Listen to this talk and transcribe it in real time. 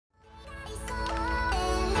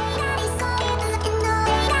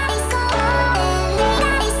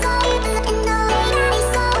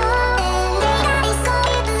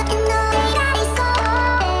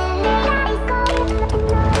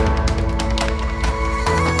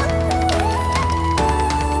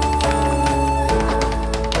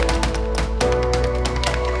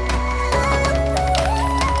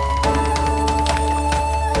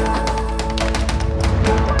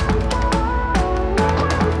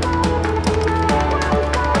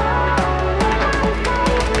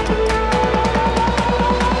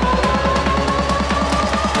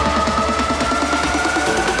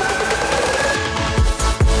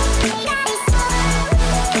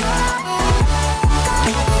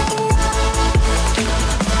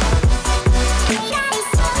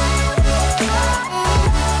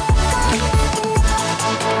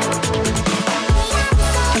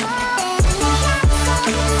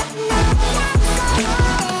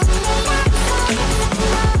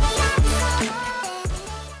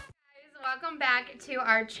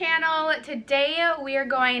our channel. Today we are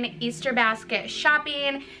going Easter basket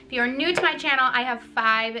shopping. If you're new to my channel, I have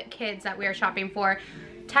 5 kids that we are shopping for.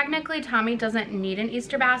 Technically, Tommy doesn't need an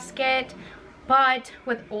Easter basket, but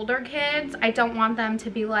with older kids, I don't want them to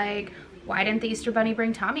be like, why didn't the Easter Bunny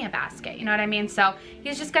bring Tommy a basket? You know what I mean? So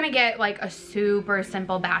he's just gonna get like a super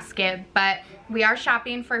simple basket, but we are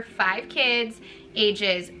shopping for 5 kids,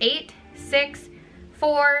 ages 8, 6,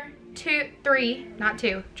 4, 2, 3, not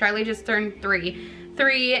 2. Charlie just turned 3,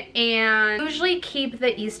 and usually keep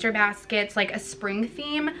the Easter baskets like a spring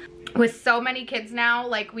theme. With so many kids now,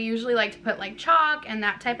 like we usually like to put like chalk and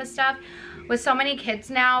that type of stuff. With so many kids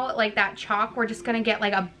now, like that chalk, we're just gonna get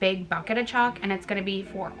like a big bucket of chalk and it's gonna be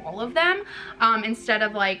for all of them instead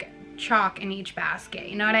of like chalk in each basket,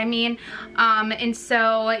 you know what I mean? And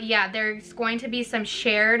so yeah, there's going to be some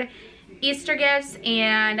shared Easter gifts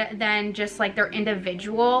and then just like their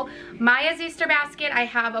individual. Maya's Easter basket, I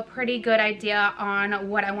have a pretty good idea on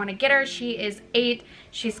what I want to get her. She is 8.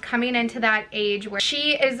 She's coming into that age where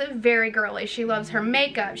she is very girly. She loves her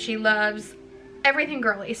makeup. She loves everything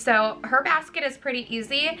girly. So her basket is pretty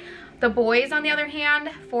easy. The boys, on the other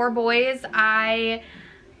hand, 4 boys, I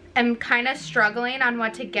am kind of struggling on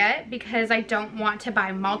what to get because I don't want to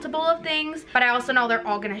buy multiple of things, but I also know they're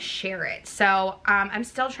all gonna share it. So I'm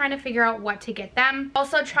still trying to figure out what to get them.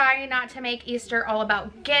 Also trying not to make Easter all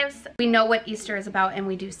about gifts. We know what Easter is about and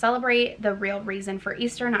we do celebrate the real reason for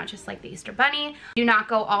Easter, not just like the Easter Bunny. Do not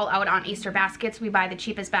go all out on Easter baskets. We buy the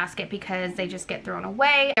cheapest basket because they just get thrown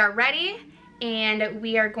away. We are ready and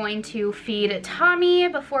we are going to feed Tommy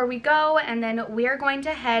before we go, and then we are going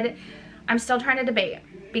to head, I'm still trying to debate,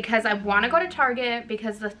 because I want to go to Target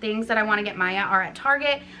because the things that I want to get Maya are at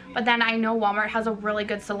Target, but then I know Walmart has a really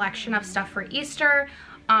good selection of stuff for Easter,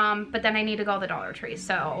 but then I need to go to the Dollar Tree.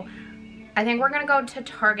 So I think we're going to go to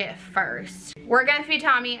Target first. We're going to feed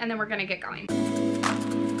Tommy and then we're going to get going.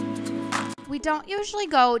 We don't usually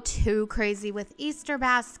go too crazy with Easter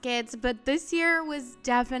baskets, but this year was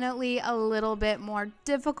definitely a little bit more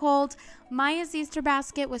difficult. Maya's Easter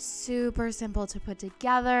basket was super simple to put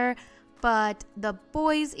together, but the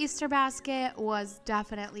boys' Easter basket was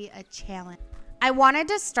definitely a challenge. I wanted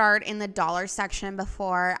to start in the dollar section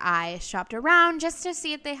before I shopped around just to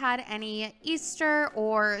see if they had any Easter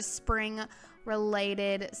or spring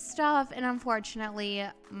related stuff, and unfortunately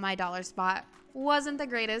my dollar spot wasn't the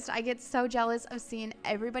greatest. I get so jealous of seeing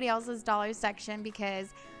everybody else's dollar section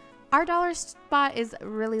because our dollar spot is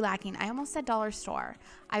really lacking. I almost said dollar store.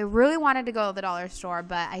 I really wanted to go to the dollar store,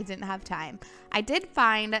 but I didn't have time. I did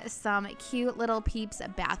find some cute little Peeps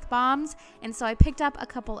bath bombs, and so I picked up a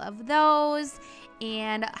couple of those.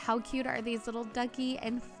 And how cute are these little ducky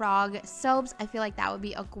and frog soaps? I feel like that would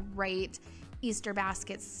be a great Easter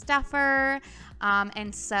basket stuffer.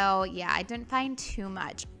 And so yeah, I didn't find too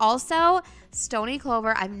much. Also, Stony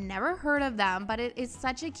Clover, I've never heard of them, but it is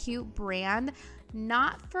such a cute brand.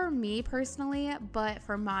 Not for me personally, but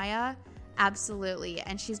for Maya, absolutely.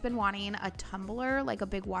 And she's been wanting a tumbler, like a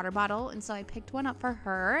big water bottle, and so I picked one up for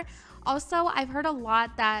her. Also, I've heard a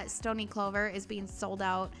lot that Stony Clover is being sold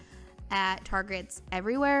out at Targets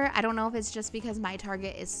everywhere. I don't know if it's just because my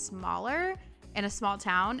Target is smaller in a small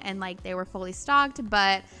town and like they were fully stocked,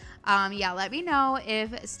 but yeah, let me know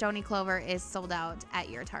if Stony Clover is sold out at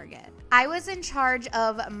your Target. I was in charge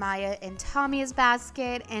of Maya and Tommy's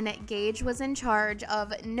basket, and Gage was in charge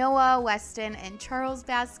of Noah, Weston, and Charles'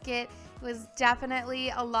 basket. It was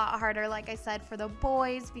definitely a lot harder, like I said, for the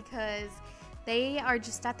boys because they are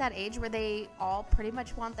just at that age where they all pretty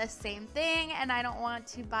much want the same thing, and I don't want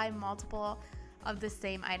to buy multiple of the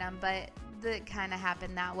same item, but that kind of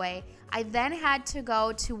happened that way. I then had to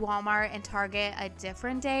go to Walmart and Target a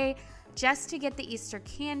different day just to get the Easter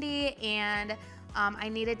candy, and I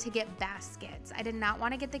needed to get baskets. I did not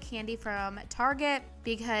want to get the candy from Target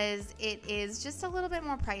because it is just a little bit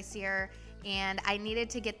more pricier, and I needed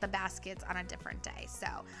to get the baskets on a different day. So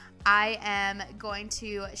I am going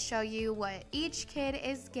to show you what each kid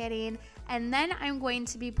is getting, and then I'm going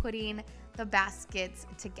to be putting the baskets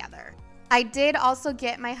together. I did also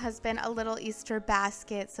get my husband a little Easter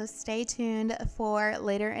basket, so stay tuned for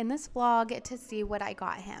later in this vlog to see what I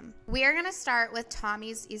got him. We are going to start with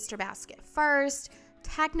Tommy's Easter basket first.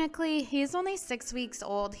 Technically, he's only 6 weeks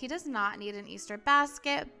old. He does not need an Easter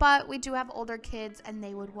basket, but we do have older kids and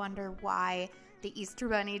they would wonder why the Easter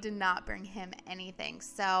Bunny did not bring him anything.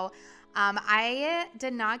 So I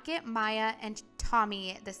did not get Maya and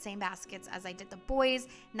Tommy the same baskets as I did the boys,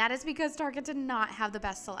 and that is because Target did not have the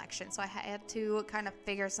best selection, so I had to kind of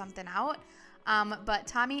figure something out. But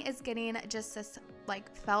Tommy is getting just this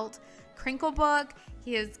like felt crinkle book.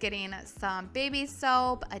 He is getting some baby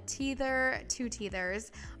soap, a teether, 2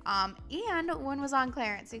 teethers, and one was on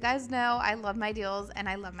clearance. You guys know I love my deals and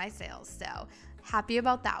I love my sales, so happy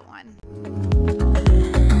about that one.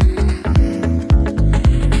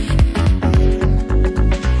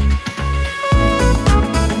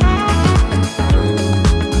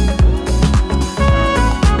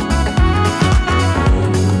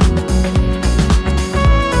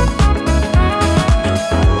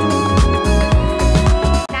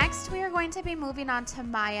 Moving on to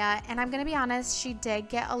Maya, and I'm gonna be honest, she did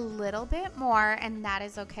get a little bit more, and that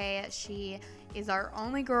is okay. She is our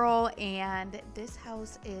only girl, and this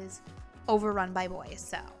house is overrun by boys,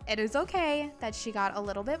 so it is okay that she got a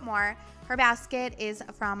little bit more. Her basket is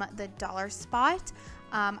from the dollar spot.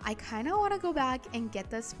 I kind of want to go back and get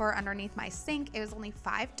this for underneath my sink. It was only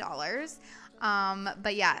 $5.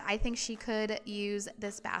 But yeah, I think she could use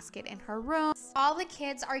this basket in her room. All the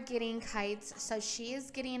kids are getting kites. So she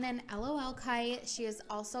is getting an LOL kite. She is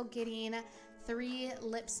also getting 3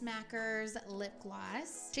 Lip Smackers lip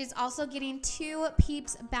gloss. She's also getting 2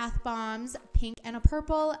 Peeps bath bombs, pink and a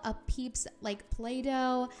purple, a Peeps like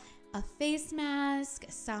Play-Doh, a face mask,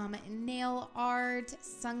 some nail art,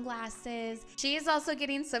 sunglasses. She is also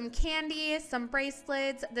getting some candy, some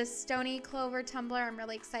bracelets, the Stony Clover tumbler. I'm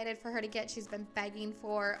really excited for her to get. She's been begging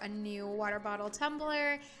for a new water bottle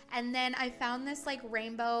tumbler. And then I found this like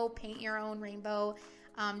rainbow, paint your own rainbow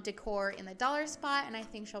decor in the dollar spot, and I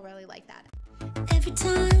think she'll really like that. Every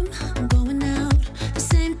time I'm going out, the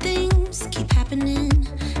same things keep happening.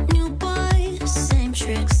 New boys, same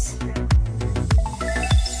tricks.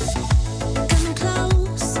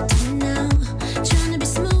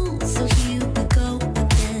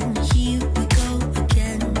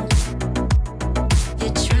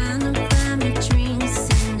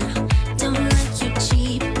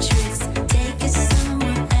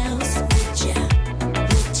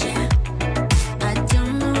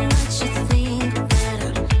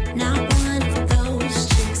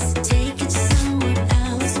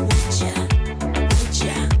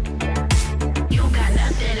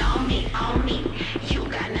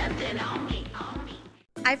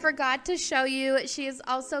 I forgot to show you, she is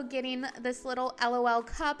also getting this little LOL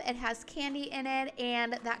cup. It has candy in it,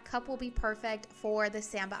 and that cup will be perfect for the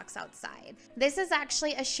sandbox outside. This is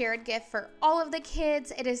actually a shared gift for all of the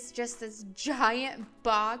kids. It is just this giant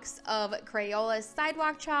box of Crayola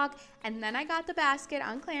sidewalk chalk, and then I got the basket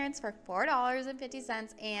on clearance for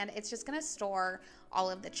 $4.50, and it's just gonna store all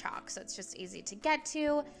of the chalk, so it's just easy to get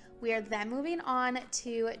to. We are then moving on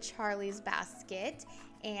to Charlie's basket,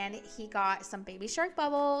 and he got some Baby Shark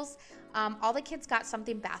bubbles. All the kids got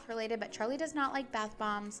something bath related, but Charlie does not like bath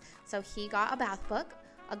bombs, so he got a bath book,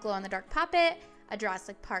 a glow-in-the-dark puppet, a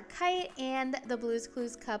Jurassic Park kite, and the Blue's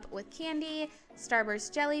Clues cup with candy,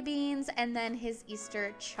 Starburst jelly beans, and then his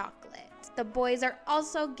Easter chocolate. The boys are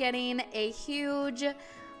also getting a huge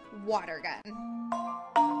water gun.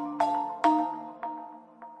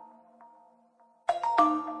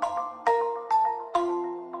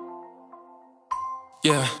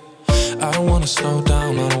 Yeah, I don't wanna slow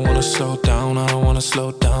down, I don't wanna slow down, I don't wanna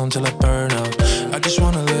slow down till I burn out. I just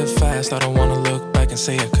wanna live fast, I don't wanna look back and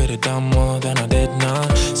say I could've done more than I did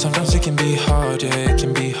now. Sometimes it can be hard, yeah, it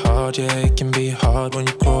can be hard, yeah, it can be hard when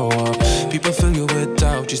you grow up. People fill you with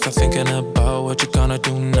doubt, you start thinking about what you're gonna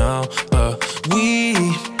do now. But we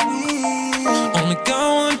only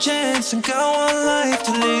got one chance and got one life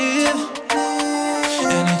to live.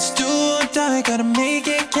 And it's do or die, gotta make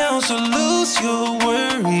it count. So lose your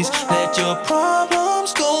worries, let your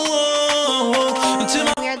problems go on.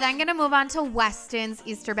 We are then gonna move on to Weston's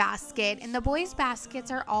Easter basket, and the boys'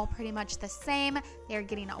 baskets are all pretty much the same. They're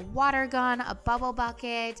getting a water gun, a bubble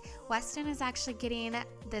bucket. Weston is actually getting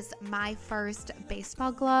this My First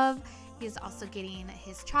baseball glove. He's also getting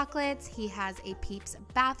his chocolates. He has a Peeps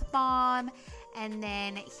bath bomb, and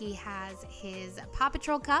then he has his Paw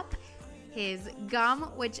Patrol cup, his gum,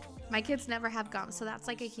 which my kids never have gum, so that's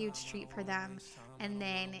like a huge treat for them, and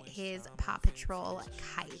then his Paw Patrol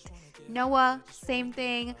kite. Noah, same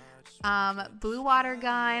thing, blue water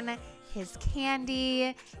gun, his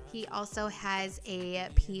candy. He also has a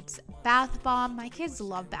Peeps bath bomb. My kids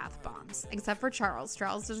love bath bombs, except for Charles.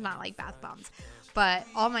 Charles does not like bath bombs, but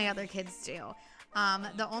all my other kids do.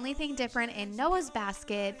 The only thing different in Noah's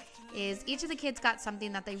basket is each of the kids got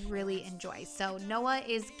something that they really enjoy. So Noah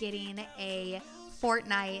is getting a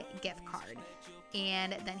Fortnite gift card,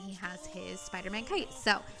 and then he has his Spider-Man kite.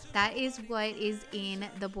 So that is what is in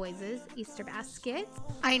the boys' Easter basket.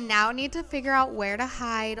 I now need to figure out where to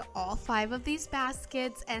hide all 5 of these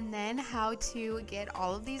baskets, and then how to get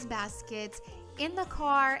all of these baskets in the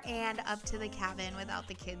car and up to the cabin without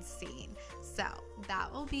the kids seeing. So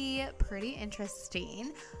that will be pretty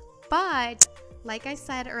interesting. But like I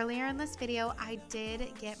said earlier in this video, I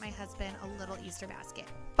did get my husband a little Easter basket.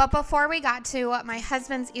 But before we got to my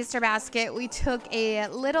husband's Easter basket, we took a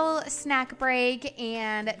little snack break,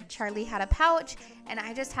 and Charlie had a pouch, and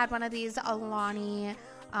I just had one of these Alani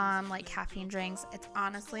like caffeine drinks. It's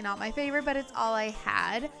honestly not my favorite, but it's all I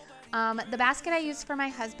had. The basket I used for my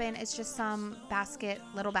husband is just some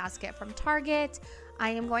little basket from Target. I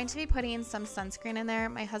am going to be putting some sunscreen in there.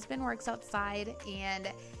 My husband works outside, and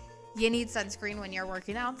you need sunscreen when you're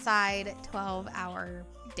working outside 12-hour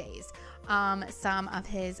days. Some of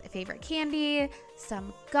his favorite candy,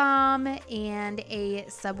 some gum, and a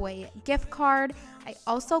Subway gift card. I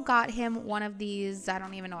also got him one of these, I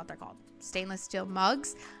don't even know what they're called, stainless steel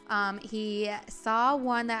mugs. He saw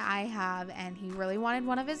one that I have, and he really wanted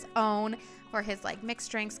one of his own for his like mixed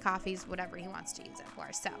drinks, coffees, whatever he wants to use it for.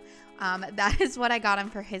 So that is what I got him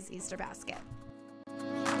for his Easter basket.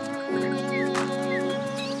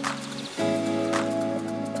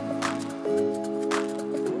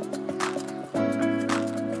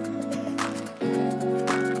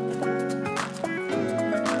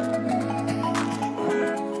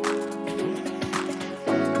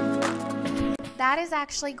 That is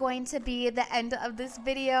actually going to be the end of this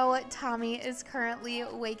video. Tommy is currently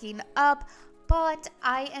waking up, but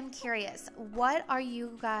I am curious, what are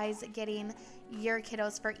you guys getting your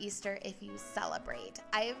kiddos for Easter if you celebrate?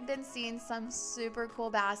 I've been seeing some super cool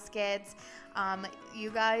baskets. You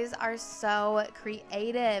guys are so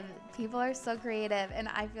creative. People are so creative, and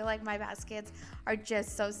I feel like my baskets are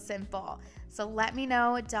just so simple. So let me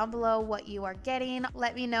know down below what you are getting.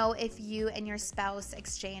 Let me know if you and your spouse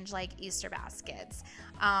exchange like Easter baskets.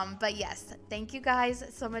 But yes, thank you guys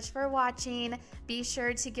so much for watching. Be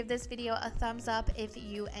sure to give this video a thumbs up if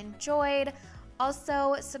you enjoyed.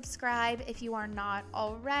 Also, subscribe if you are not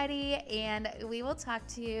already, and we will talk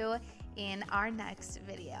to you in our next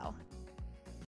video.